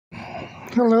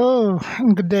Hello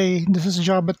and good day. This is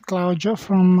Jobert Claudia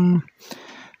from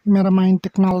MetaMind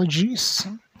Technologies.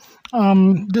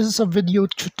 This is a video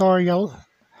tutorial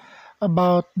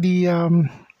about the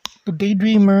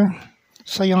Daydreamer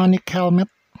Psionic helmet.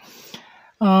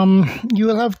 You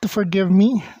will have to forgive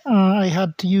me. I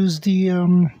had to use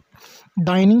the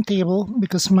dining table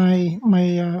because my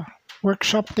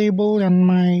workshop table and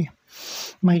my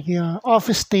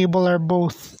office table are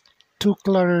both too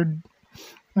cluttered.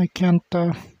 I can't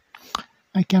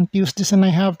use this, and I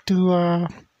have to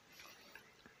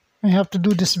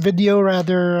do this video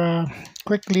rather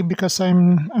quickly because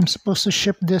I'm supposed to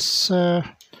ship this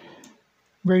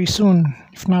very soon,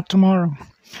 if not tomorrow.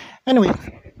 Anyway,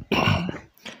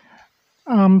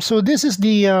 so this is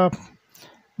the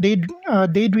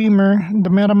Daydreamer, the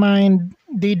MetaMind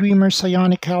Daydreamer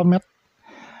Psionic helmet.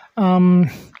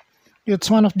 It's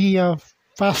one of the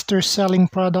faster selling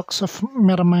products of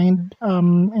MetaMind,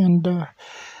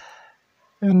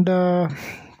 and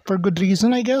for good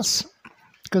reason, I guess,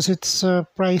 because it's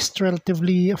priced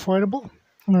relatively affordable,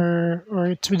 or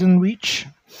it's within reach.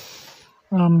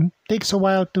 Takes a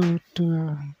while to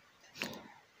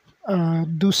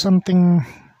do something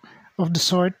of the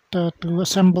sort. To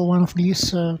assemble one of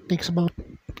these takes about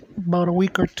a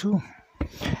week or two.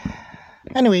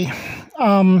 Anyway,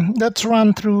 let's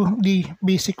run through the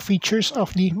basic features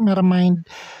of the MetaMind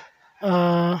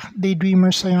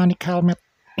Daydreamer Psionic helmet.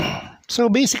 So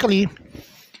basically,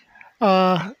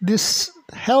 this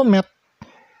helmet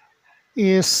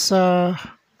is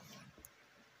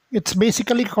it's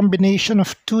basically a combination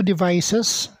of two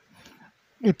devices.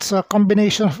 It's a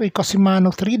combination of a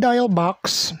Cosimano 3-dial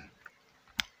box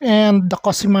and the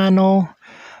Cosimano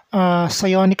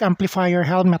Psionic amplifier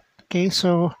helmet. Okay,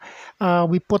 so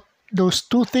we put those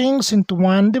two things into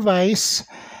one device,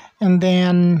 and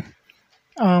then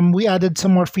we added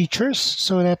some more features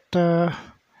so that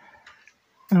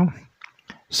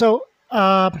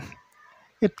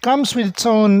it comes with its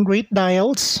own rate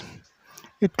dials.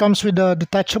 It comes with a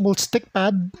detachable stick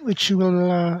pad, which you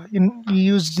will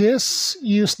use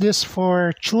this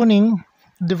for tuning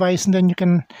the device, and then you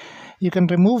can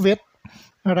remove it.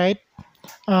 All right.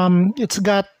 It's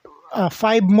got a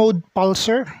 5-mode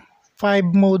pulser.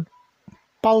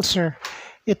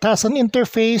 It has an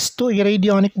interface to a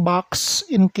radionic box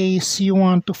in case you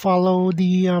want to follow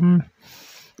the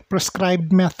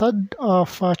prescribed method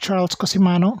of Charles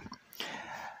Cosimano.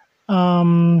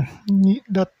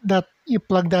 That you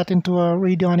plug that into a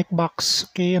radionic box,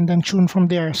 okay, and then tune from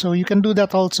there. So you can do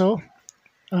that also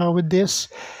with this.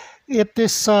 It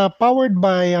is powered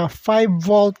by a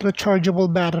 5-volt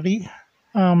rechargeable battery.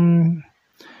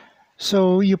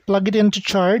 So you plug it in to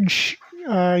charge.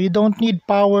 You don't need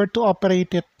power to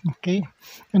operate it, okay?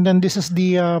 And then this is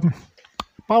the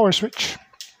power switch.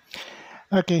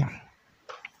 Okay.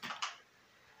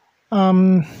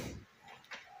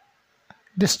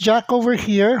 This jack over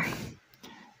here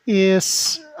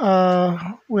is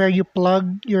where you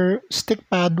plug your stick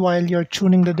pad while you're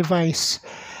tuning the device.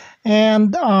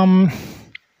 And the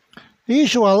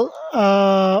usual,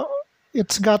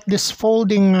 it's got this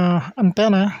folding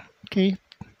antenna, okay?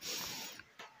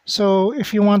 So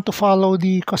if you want to follow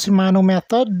the Cosimano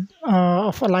method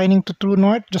of aligning to true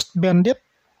north, just bend it,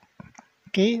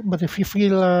 okay? But if you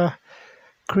feel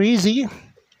crazy,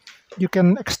 you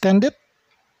can extend it,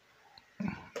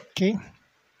 okay?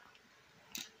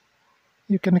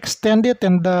 You can extend it,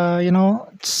 and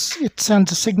it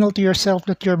sends a signal to yourself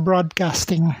that you're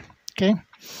broadcasting, okay?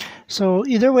 So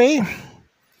either way,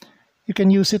 you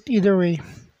can use it either way.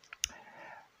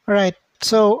 All right,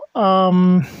 so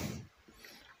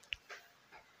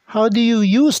how do you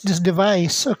use this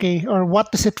device, okay, or what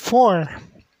is it for?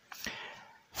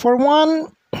 For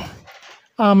one,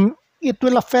 it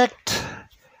will affect,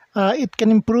 it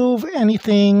can improve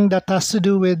anything that has to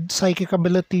do with psychic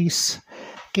abilities,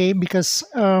 okay, because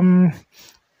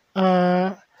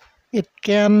it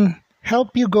can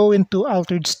help you go into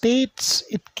altered states.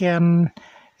 It can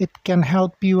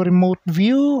help you remote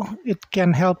view. It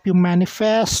can help you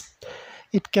manifest.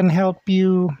 It can help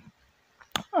you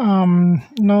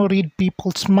read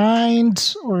people's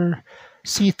minds or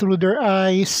see through their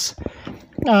eyes.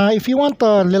 If you want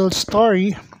a little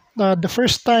story, the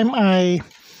first time I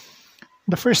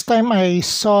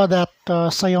saw that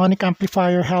psionic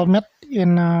amplifier helmet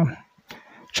in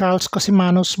Charles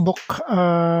Cosimano's book,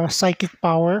 Psychic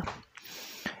Power,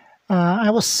 I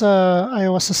was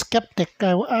a skeptic.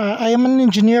 I am an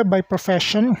engineer by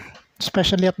profession,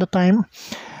 especially at the time.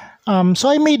 So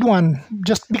I made one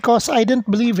just because I didn't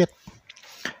believe it.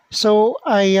 So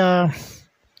I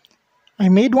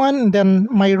made one, and then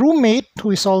my roommate, who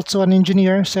is also an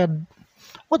engineer, said,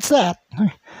 What's that?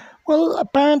 Well,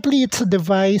 apparently it's a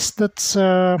device that's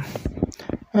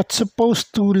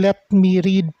supposed to let me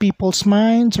read people's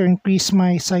minds or increase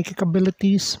my psychic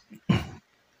abilities.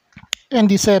 And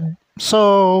he said,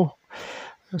 so,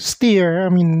 steer, I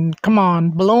mean, come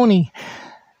on, baloney.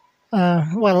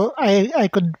 Well, I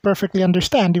could perfectly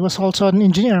understand. He was also an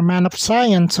engineer, a man of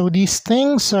science. So these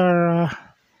things are,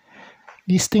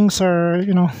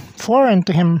 foreign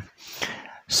to him.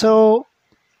 So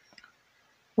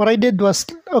what I did was,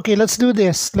 okay, let's do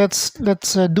this. Let's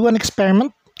do an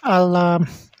experiment. I'll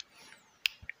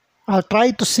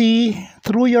try to see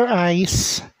through your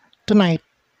eyes tonight.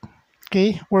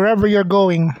 Okay, wherever you're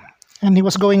going. And he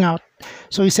was going out.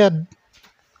 So he said,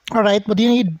 all right, what do you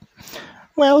need?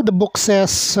 Well, the book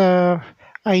says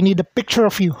I need a picture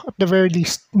of you at the very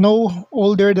least. No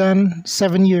older than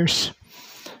 7 years.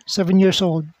 7 years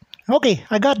old. Okay,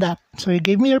 I got that. So he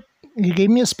gave me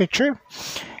his picture.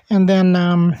 And then,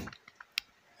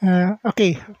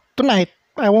 okay, tonight,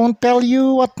 I won't tell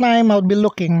you what time I'll be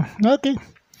looking. Okay.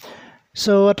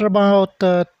 So at about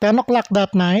 10 o'clock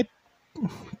that night,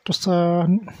 it was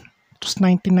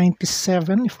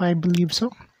 1997, if I believe so,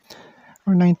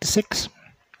 or 96.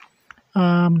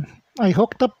 I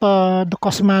hooked up the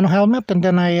Cosmano helmet, and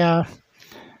then I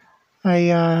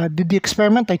did the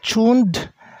experiment. I tuned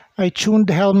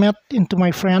the helmet into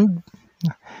my friend,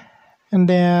 and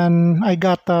then I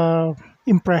got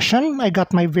impression. I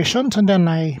got my visions, and then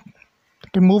I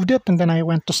removed it, and then I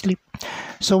went to sleep.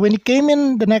 So when he came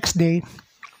in the next day,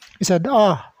 he said,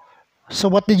 so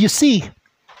what did you see?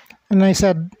 And I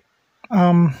said,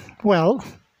 well,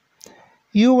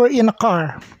 you were in a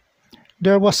car.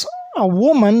 There was a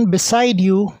woman beside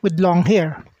you with long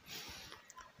hair.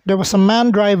 There was a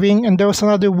man driving, and there was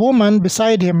another woman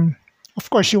beside him. Of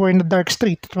course, you were in a dark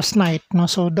street. It was night,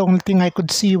 so the only thing I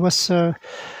could see was the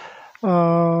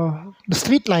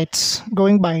street lights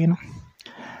going by.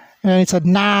 And he said,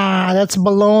 nah, that's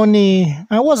baloney.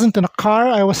 I wasn't in a car.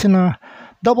 I was in a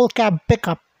double cab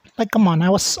pickup. Like, come on, I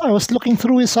was looking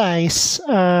through his eyes.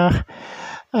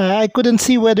 I couldn't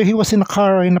see whether he was in a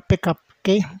car or in a pickup.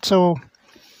 Okay, so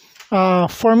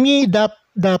for me, that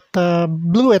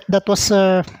blew it. That was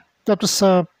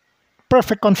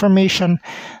perfect confirmation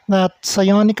that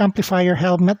psionic amplifier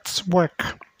helmets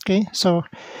work. Okay, so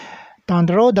down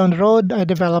the road, I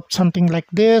developed something like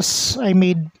this. I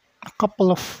made a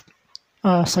couple of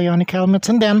psionic helmets,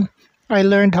 and then I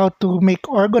learned how to make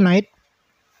orgonite,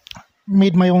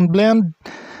 made my own blend,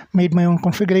 made my own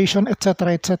configuration,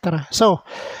 etc., etc. So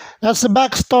that's the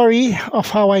backstory of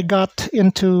how I got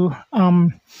into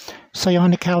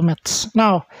psionic helmets.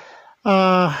 Now,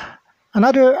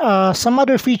 some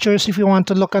other features if you want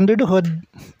to look under the hood.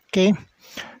 Okay,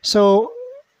 so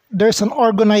there's an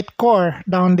orgonite core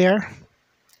down there.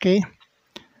 Okay,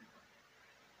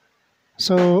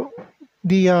 so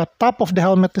the top of the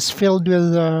helmet is filled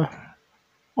with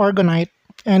orgonite,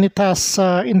 and it has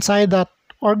inside that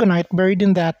orgonite, buried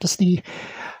in that, is the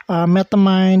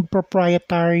Metamind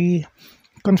proprietary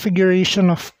configuration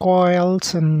of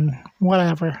coils and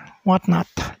whatnot.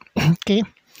 Okay,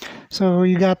 so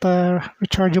you got a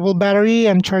rechargeable battery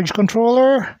and charge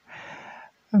controller,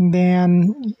 and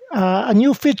then a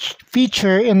new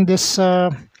feature in this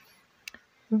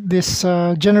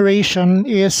generation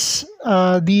is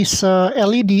these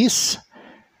LEDs,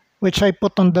 which I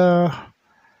put on the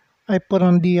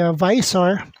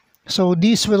visor. So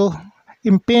these will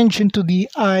impinge into the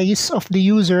eyes of the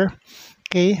user.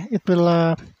 Okay, it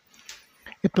will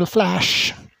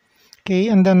flash. Okay,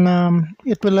 and then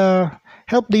it will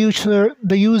help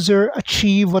the user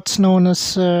achieve what's known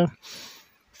as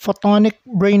photonic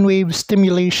brainwave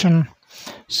stimulation.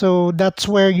 So that's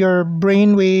where your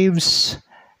brainwaves,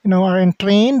 are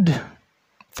entrained.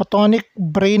 Photonic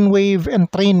brainwave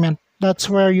entrainment. That's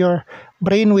where your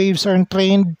brainwaves are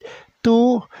entrained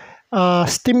to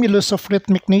stimulus of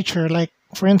rhythmic nature, like,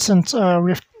 for instance,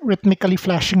 rhythmically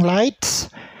flashing lights.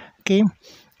 Okay,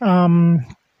 the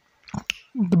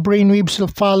brainwaves will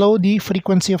follow the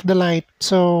frequency of the light.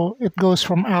 So it goes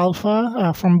from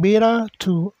beta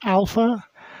to alpha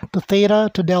to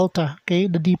theta to delta. Okay,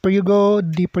 the deeper you go,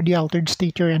 the deeper the altered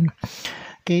state you're in.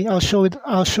 Okay, I'll show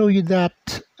you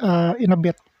that in a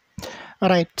bit. All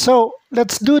right, so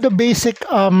let's do the basic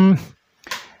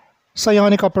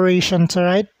psionic operations. All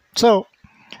right, so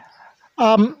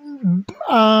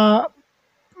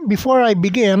before I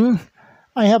begin,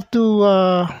 I have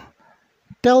to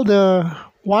tell the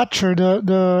watcher,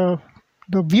 the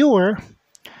viewer,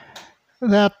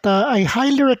 that I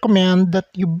highly recommend that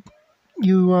you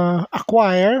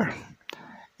acquire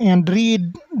and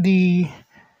read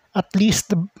at least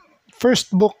the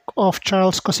first book of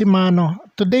Charles Cosimano.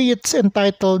 Today it's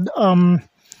entitled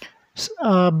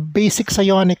Basic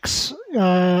Psionics.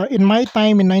 In my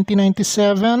time, in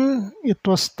 1997, it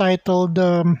was titled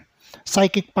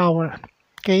Psychic Power.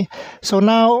 Okay, so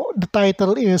now the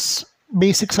title is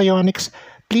Basic Psionics.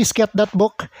 Please get that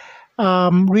book,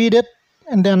 read it,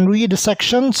 and then read the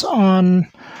sections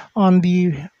on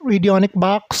the radionic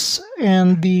box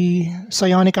and the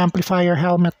psionic amplifier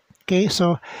helmet. Okay,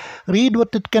 so read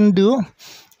what it can do.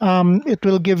 It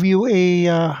will give you a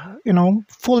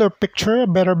fuller picture, a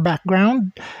better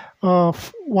background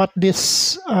of what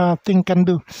this thing can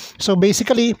do. So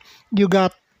basically, you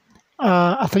got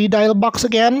a 3-dial box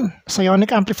again,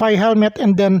 psionic amplifier helmet,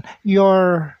 and then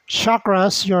your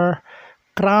chakras, your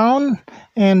crown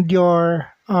and your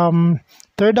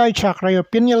third eye chakra, your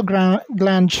pineal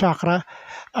gland chakra,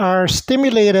 are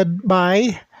stimulated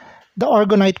by the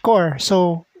orgonite core.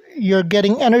 So you're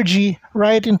getting energy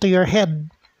right into your head,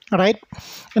 right?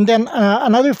 And then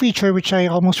another feature which I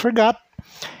almost forgot,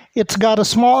 it's got a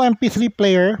small MP3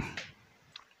 player.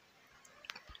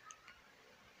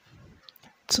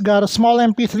 It's got a small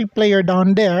MP3 player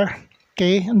down there,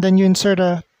 okay? And then you insert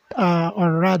a,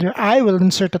 or rather, I will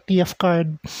insert a TF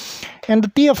card. And the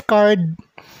TF card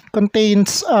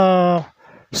contains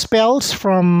spells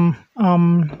from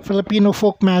Filipino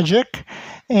folk magic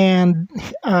and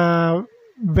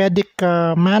Vedic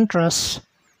mantras.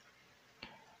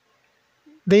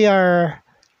 They are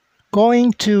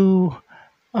going to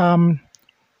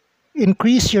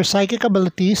increase your psychic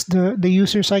abilities, the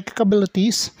user's psychic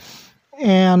abilities.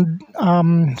 And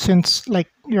since I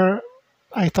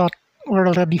thought we're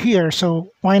already here,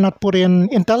 so why not put in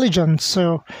intelligence?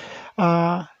 So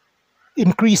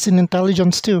increase in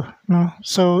intelligence too. No?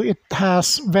 So it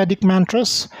has Vedic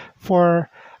mantras for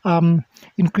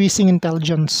increasing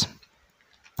intelligence.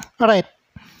 All right,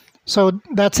 so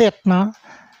that's it. No?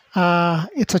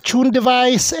 It's a tune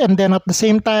device, and then at the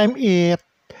same time, it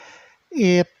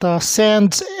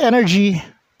sends energy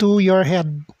to your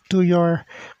head, to your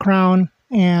crown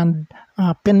and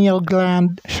pineal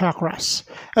gland chakras.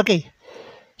 Okay,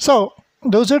 so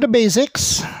those are the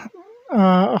basics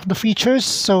of the features.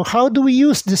 So how do we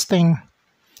use this thing?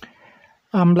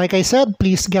 Like I said,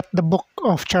 please get the book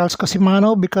of Charles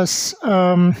Cosimano, because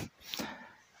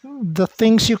the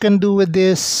things you can do with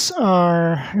this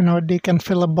are, they can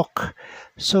fill a book.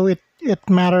 So it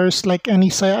matters like any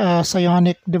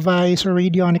psionic device or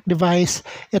radionic device.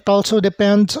 It also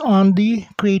depends on the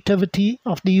creativity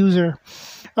of the user.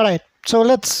 All right, so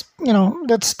let's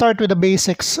start with the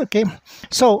basics. Okay,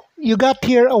 so you got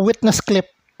here a witness clip.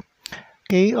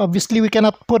 Okay, obviously we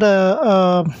cannot put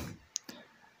a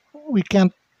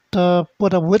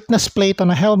witness plate on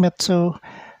a helmet. So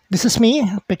this is me,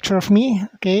 a picture of me.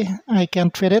 Okay, I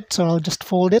can't fit it, so I'll just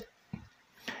fold it,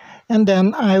 and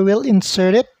then I will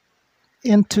insert it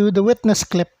into the witness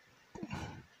clip.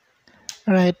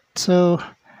 All right, so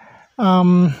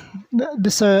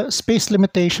these are space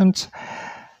limitations.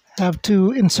 Have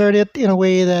to insert it in a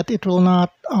way that it will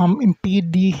not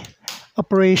impede the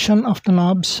operation of the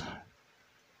knobs.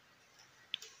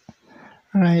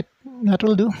 All right, that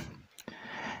will do.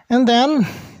 And then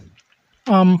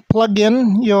plug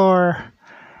in your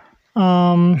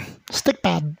stick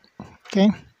pad. Okay.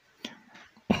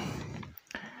 All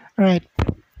right.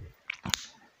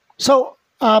 So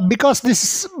because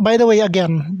this, by the way,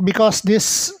 again, because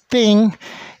this thing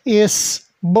is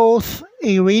both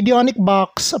a radionic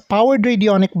box, a powered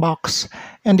radionic box,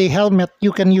 and a helmet,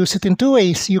 you can use it in two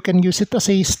ways. You can use it as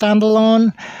a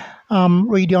standalone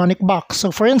radionic box.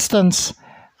 So for instance,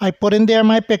 I put in there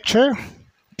my picture,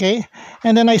 okay,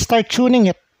 and then I start tuning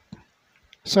it.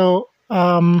 So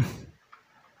oh,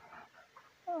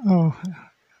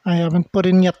 I haven't put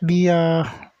in yet the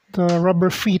rubber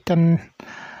feet, and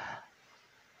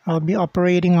I'll be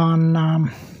operating on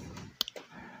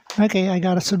okay, I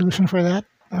got a solution for that.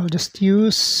 I'll just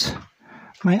use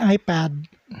my iPad.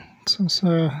 So it's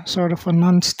a sort of a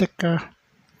non-stick. All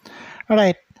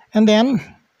right, and then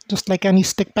just like any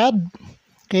stick pad,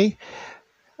 okay,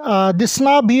 this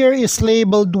knob here is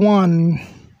labeled 1.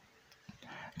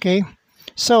 Okay,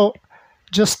 so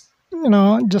just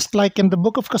like in the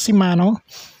book of Cosimano,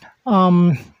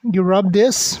 you rub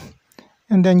this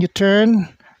and then you turn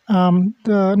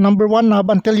the number 1 knob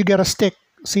until you get a stick.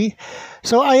 See,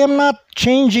 so I am not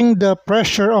changing the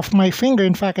pressure of my finger.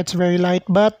 In fact, it's very light,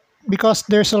 but because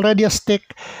there's already a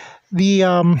stick, the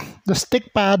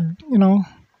stick pad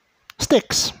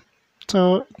sticks,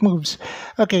 so it moves.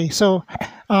 Okay, so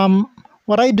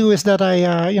what I do is that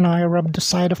I rub the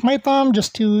side of my thumb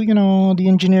just to, the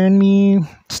engineer in me,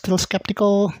 still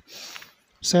skeptical,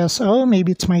 Says, oh,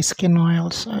 maybe it's my skin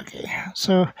oils. Okay,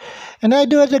 so, and I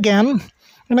do it again,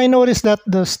 and I notice that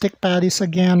the stick pad is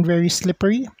again very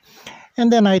slippery.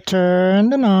 And then I turn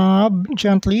the knob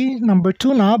gently, number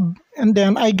 2 knob, and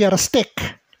then I get a stick.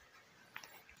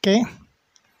 Okay.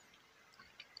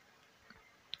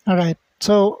 All right.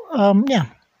 So, yeah,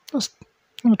 just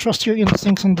trust your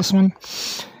instincts on this one.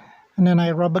 And then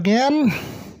I rub again.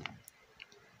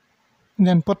 And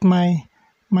then put my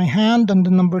hand on the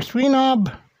number 3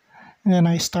 knob. And then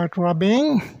I start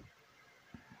rubbing.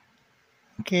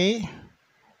 Okay.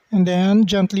 And then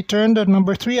gently turn the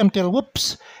number 3 until,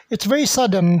 whoops, it's very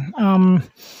sudden.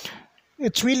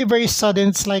 It's really very sudden.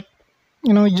 It's like,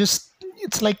 you know,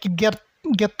 it's like you get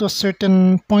to a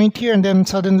certain point here, and then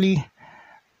suddenly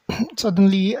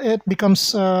it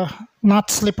becomes not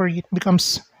slippery. It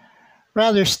becomes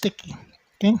rather sticky.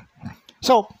 Okay.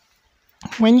 So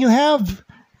when you have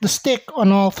the stick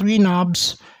on all 3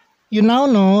 knobs, you now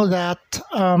know that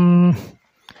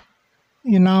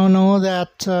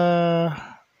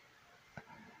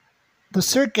the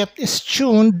circuit is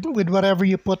tuned with whatever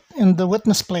you put in the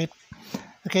witness plate.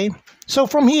 Okay, so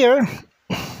from here,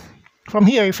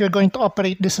 if you're going to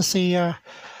operate this as a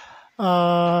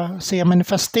say a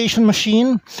manifestation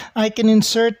machine, I can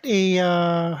insert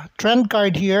a trend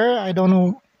card here. I don't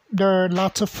know, there are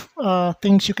lots of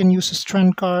things you can use as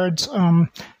trend cards.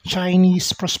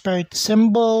 Chinese prosperity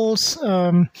symbols,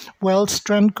 wealth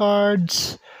trend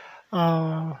cards,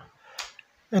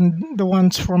 and the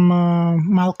ones from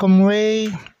Malcolm Ray,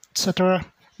 etc.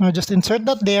 Now just insert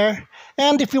that there,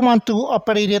 and if you want to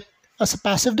operate it as a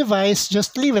passive device,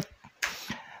 just leave it.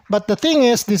 But the thing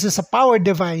is, this is a powered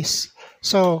device,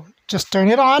 so just turn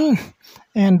it on,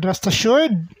 and rest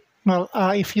assured, well,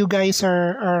 if you guys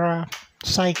are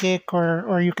psychic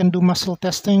or you can do muscle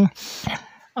testing,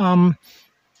 when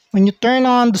you turn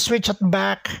on the switch at the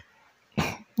back,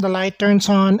 the light turns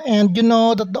on, and you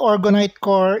know that the orgonite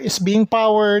core is being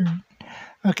powered.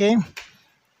 Okay,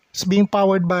 it's being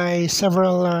powered by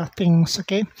several things.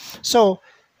 Okay, so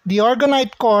the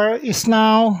orgonite core is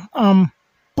now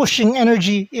pushing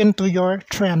energy into your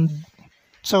trend.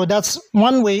 So that's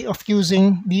one way of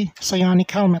using the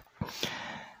psionic helmet.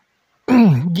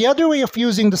 The other way of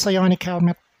using the psionic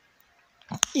helmet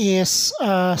is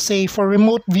say for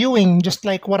remote viewing, just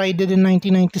like what I did in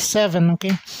 1997.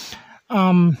 Okay.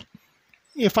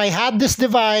 If I had this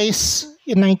device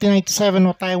in 1997,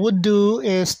 what I would do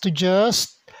is to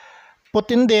just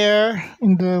put in there,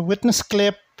 in the witness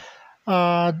clip,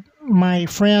 my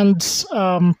friend's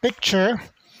picture.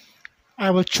 I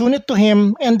will tune it to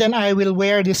him, and then I will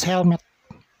wear this helmet.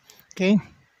 Okay?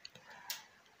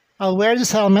 I'll wear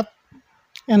this helmet,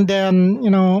 and then, you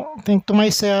know, think to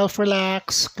myself,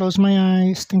 relax, close my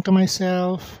eyes, think to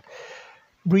myself,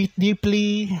 breathe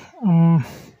deeply,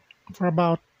 for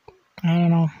about, I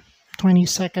don't know, 20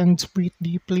 seconds, breathe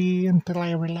deeply until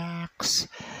I relax.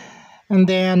 And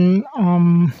then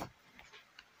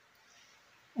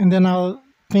I'll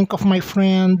think of my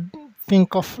friend,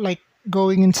 think of like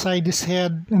going inside his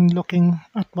head and looking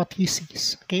at what he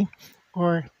sees, okay?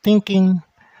 Or thinking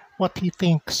what he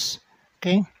thinks,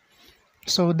 okay?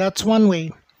 So that's one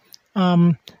way.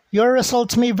 Your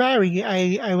results may vary.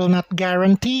 I will not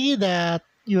guarantee that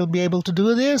you'll be able to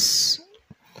do this,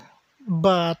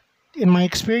 but in my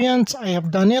experience, I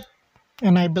have done it,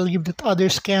 and I believe that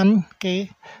others can,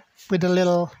 okay, with a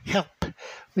little help,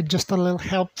 with just a little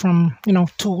help from, you know,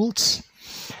 tools.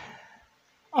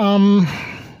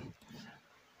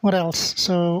 What else?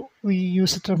 So we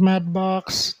use it to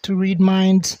Madbox, to read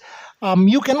minds.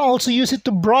 You can also use it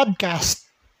to broadcast,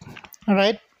 all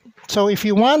right? So if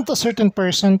you want a certain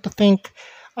person to think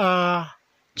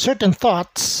certain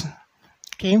thoughts,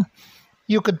 okay,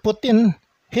 you could put in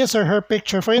his or her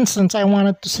picture. For instance, I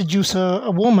wanted to seduce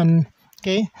a woman,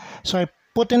 okay? So I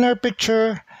put in her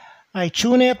picture, I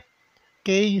tune it,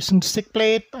 okay, using the stick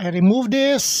plate, I remove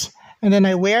this, and then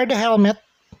I wear the helmet,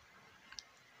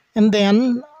 and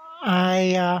then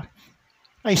I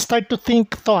start to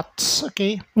think thoughts,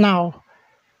 okay? Now,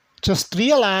 just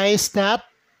realize that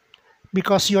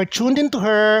because you're tuned into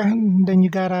her, then you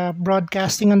got a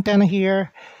broadcasting antenna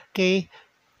here, okay?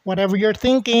 Whatever you're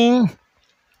thinking,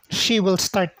 she will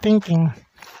start thinking,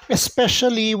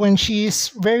 especially when she's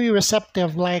very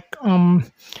receptive, like,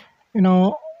 you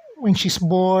know, when she's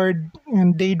bored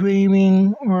and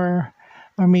daydreaming, or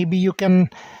maybe you can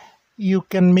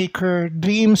make her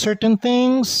dream certain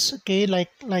things, okay, like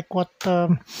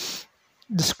what's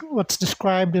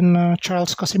described in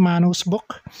Charles Cosimano's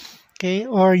book, okay,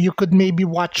 or you could maybe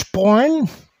watch porn.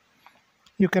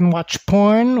 You can watch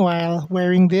porn while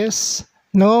wearing this,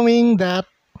 knowing that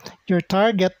your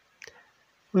target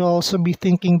will also be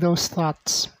thinking those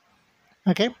thoughts.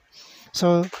 Okay,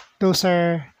 so those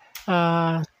are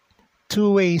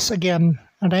two ways again,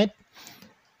 all right,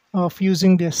 of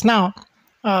using this. Now,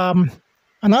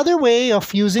 another way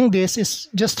of using this is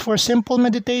just for simple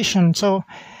meditation. So,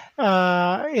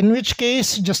 in which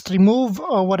case, just remove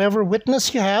whatever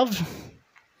witness you have,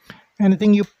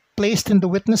 anything you placed in the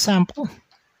witness sample.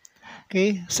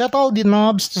 Okay, set all the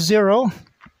knobs to 0.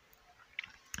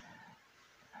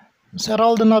 Set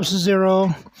all the knobs to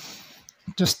 0.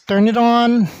 Just turn it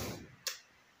on,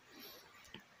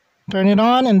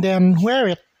 and then wear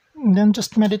it, and then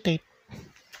just meditate.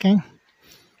 Okay,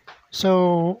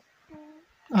 so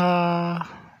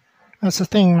that's the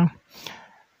thing.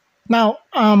 No?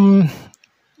 Now,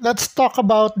 let's talk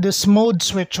about this mode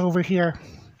switch over here.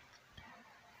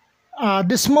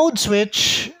 This mode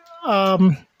switch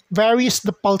varies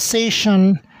the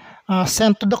pulsation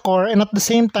sent to the core, and at the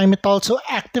same time, it also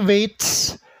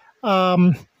activates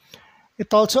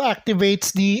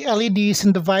the LEDs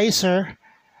in the visor.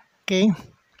 Okay,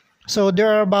 so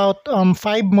there are about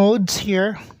 5 modes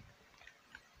here.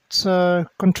 It's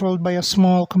controlled by a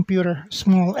small computer,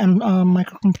 small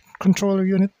microcontroller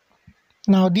unit.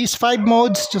 Now these 5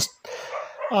 modes, just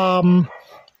while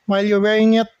you're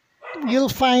wearing it, you'll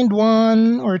find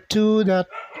 1 or 2 that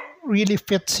really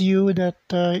fits you, that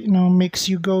makes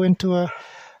you go into a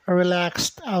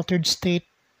relaxed, altered state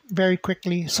very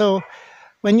quickly. So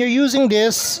when you're using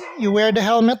this, you wear the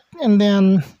helmet and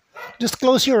then just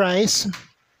close your eyes.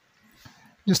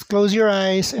 Just close your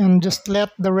eyes and just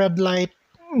let the red light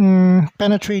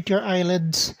penetrate your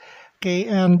eyelids. Okay,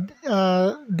 and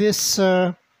this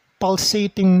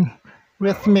pulsating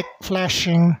rhythmic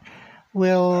flashing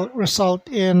will result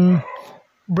in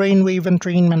brainwave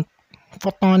entrainment,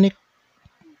 photonic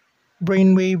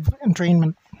brainwave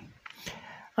entrainment.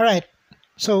 All right,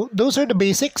 so those are the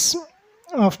basics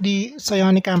of the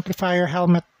psionic amplifier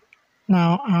helmet.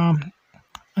 Now,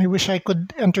 I wish I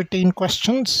could entertain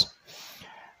questions,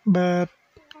 but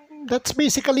that's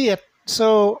basically it.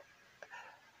 So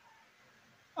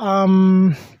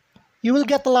you will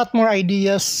get a lot more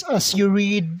ideas as you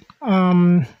read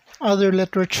other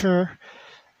literature,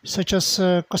 such as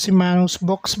Cosimano's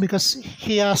books, because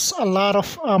he has a lot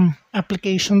of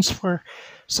applications for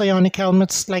psionic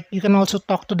helmets. Like, you can also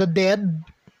talk to the dead,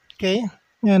 okay,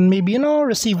 and maybe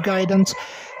receive guidance.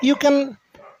 You can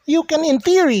in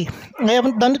theory, I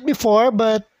haven't done it before,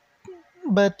 but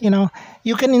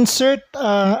you can insert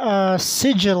a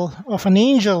sigil of an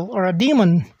angel or a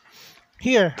demon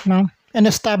here, and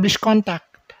establish contact.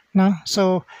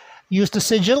 So use the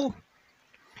sigil,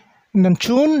 and then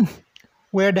tune,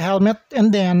 wear the helmet,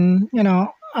 and then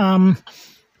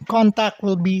contact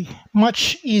will be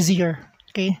much easier.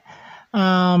 Okay,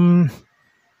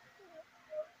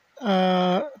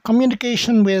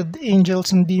 communication with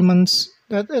angels and demons,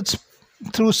 that it's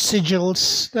through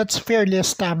sigils, that's fairly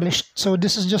established. So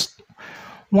this is just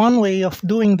one way of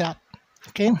doing that.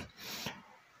 Okay,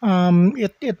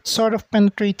 it sort of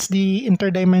penetrates the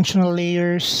interdimensional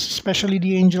layers, especially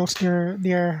the angels.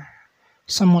 They're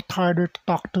somewhat harder to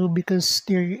talk to because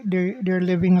they're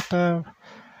living at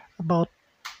about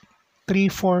 3,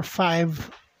 4,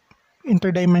 5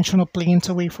 interdimensional planes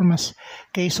away from us.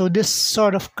 Okay, so this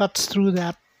sort of cuts through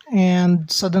that, and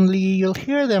suddenly you'll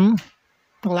hear them.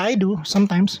 Well, I do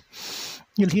sometimes.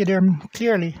 You'll hear them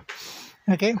clearly.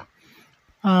 Okay.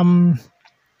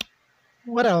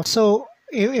 What else? So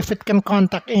if it can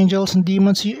contact angels and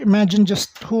demons, you imagine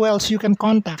just who else you can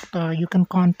contact. You can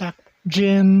contact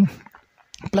jinn,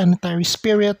 planetary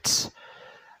spirits.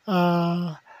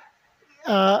 In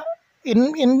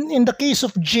the case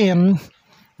of jinn,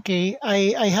 okay,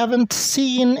 I haven't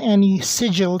seen any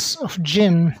sigils of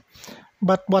jinn,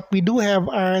 but what we do have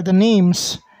are the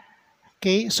names.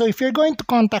 Okay, so if you're going to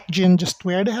contact jinn, just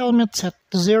wear the helmet, set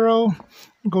to 0,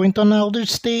 go into an altered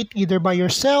state, either by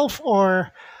yourself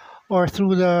or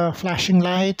through the flashing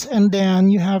lights, and then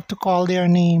you have to call their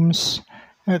names.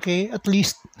 Okay, at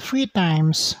least 3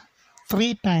 times.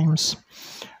 3 times,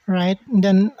 right? And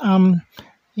then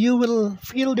you will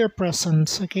feel their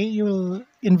presence. Okay, you will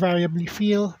invariably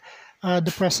feel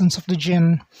the presence of the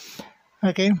jinn.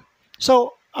 Okay,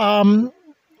 so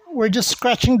we're just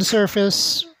scratching the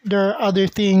surface. There are other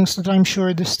things that I'm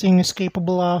sure this thing is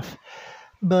capable of,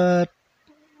 but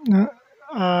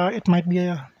it might be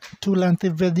a too lengthy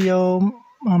video.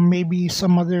 Maybe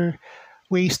some other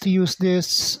ways to use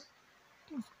this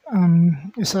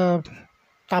is a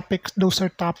topic. Those are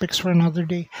topics for another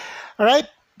day. All right,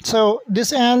 so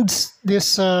this ends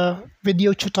this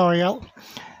video tutorial.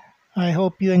 I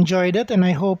hope you enjoyed it, and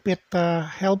I hope it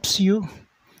helps you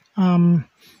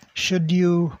should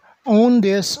you own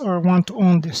this or want to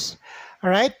own this. All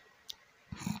right.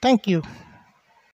 Thank you.